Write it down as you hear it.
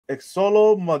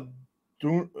Xolo Maridueña.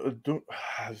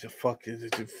 Fucking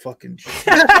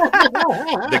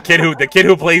the kid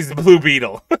who plays Blue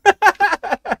Beetle.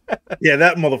 Yeah,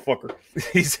 that motherfucker.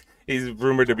 He's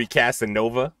rumored to be cast in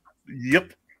Nova.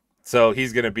 Yep. So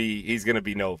he's gonna be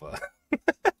Nova.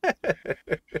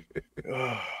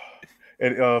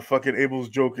 And fucking Abel's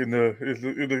joke in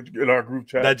our group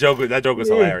chat. That joke was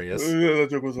hilarious. Yeah, that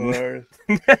joke was hilarious.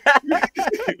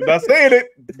 Not saying it.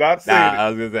 Not saying it. I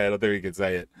was gonna say I don't think we can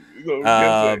say it. No,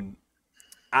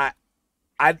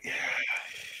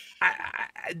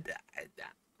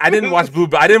 I didn't watch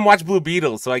Blue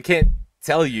Beetle, so I can't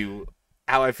tell you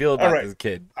how I feel about this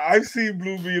kid. I've seen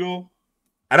Blue Beetle.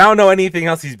 And I don't know anything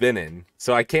else he's been in,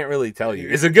 so I can't really tell you.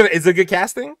 Is it good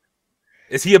casting?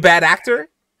 Is he a bad actor?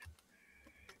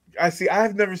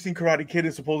 I've never seen Karate Kid,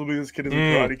 and supposedly this kid is a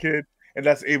Karate Kid, and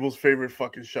that's Abel's favorite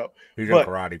fucking show. He's in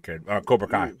Karate Kid. Cobra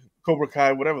Kai. Cobra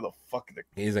Kai, whatever the fuck.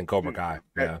 He's in Cobra Kai.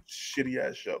 Yeah. Shitty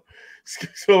ass show.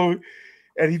 So,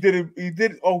 and he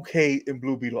did okay in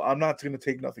Blue Beetle. I'm not going to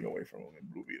take nothing away from him in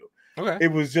Blue Beetle. Okay.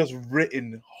 It was just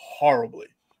written horribly.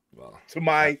 Well, to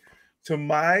my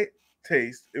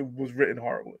taste, it was written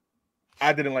horribly.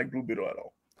 I didn't like Blue Beetle at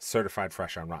all. Certified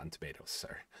fresh on Rotten Tomatoes,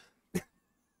 sir.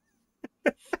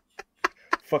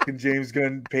 Fucking James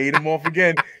Gunn paid him off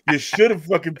again. You should have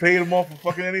fucking paid him off for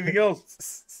fucking anything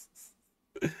else.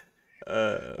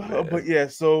 But yeah,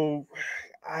 so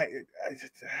I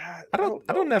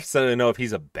don't necessarily know if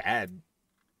he's a bad.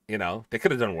 They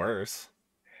could have done worse.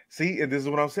 See, and this is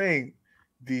what I'm saying.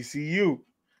 DCU,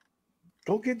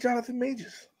 go get Jonathan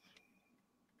Majors.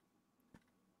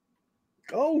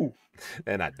 Go.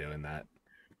 They're not doing that.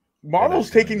 Marvel's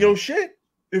taking your shit.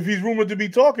 If he's rumored to be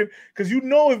talking, because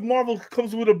if Marvel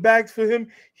comes with a bag for him,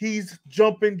 he's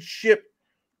jumping ship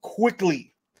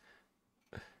quickly.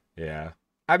 Yeah.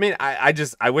 I mean, I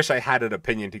wish I had an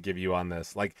opinion to give you on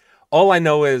this. Like, all I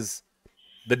know is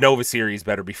the Nova series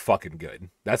better be fucking good.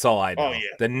 That's all I know. Oh, yeah.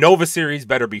 The Nova series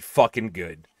better be fucking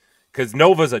good. Because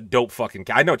Nova's a dope fucking...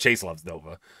 I know Chase loves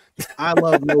Nova. I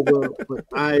love Nova, but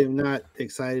I am not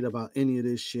excited about any of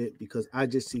this shit because I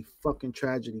just see fucking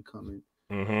tragedy coming.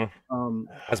 Mm-hmm.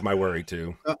 That's my worry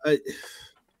too.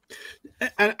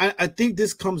 I think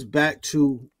this comes back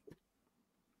to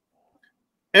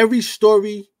every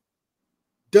story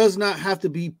does not have to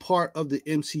be part of the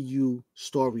MCU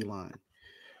storyline.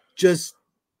 Just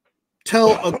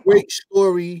tell a great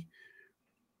story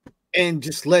and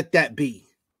just let that be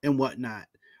and whatnot.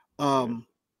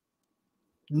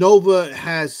 Nova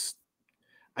has,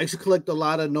 I used to collect a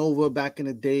lot of Nova back in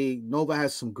the day. Nova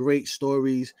has some great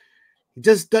stories. He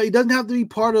doesn't have to be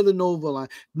part of the Nova line.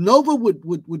 Nova would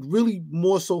really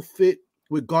more so fit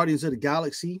with Guardians of the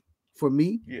Galaxy for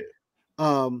me. Yeah.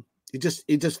 It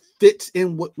just fits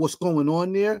in what's going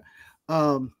on there.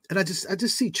 And I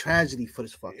just see tragedy for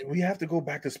this fucking. We have to go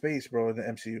back to space, bro, in the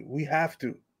MCU. We have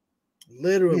to.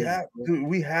 Literally.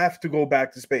 We have to go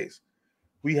back to space.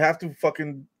 We have to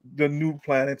fucking the new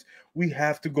planets. We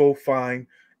have to go find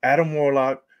Adam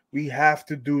Warlock. We have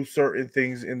to do certain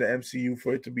things in the MCU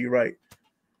for it to be right.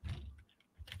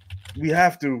 We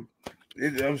have to.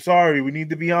 I'm sorry. We need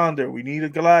the Beyonder. We need a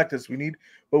Galactus.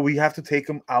 But we have to take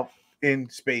them out in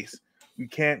space. We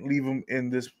can't leave them in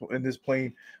this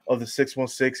plane of the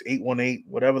 616, 818,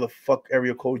 whatever the fuck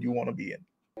area code you want to be in.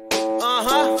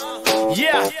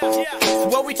 Yeah.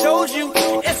 What we told you,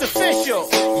 it's official.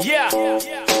 Yeah.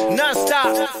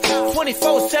 Non-stop.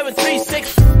 24/7,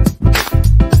 365.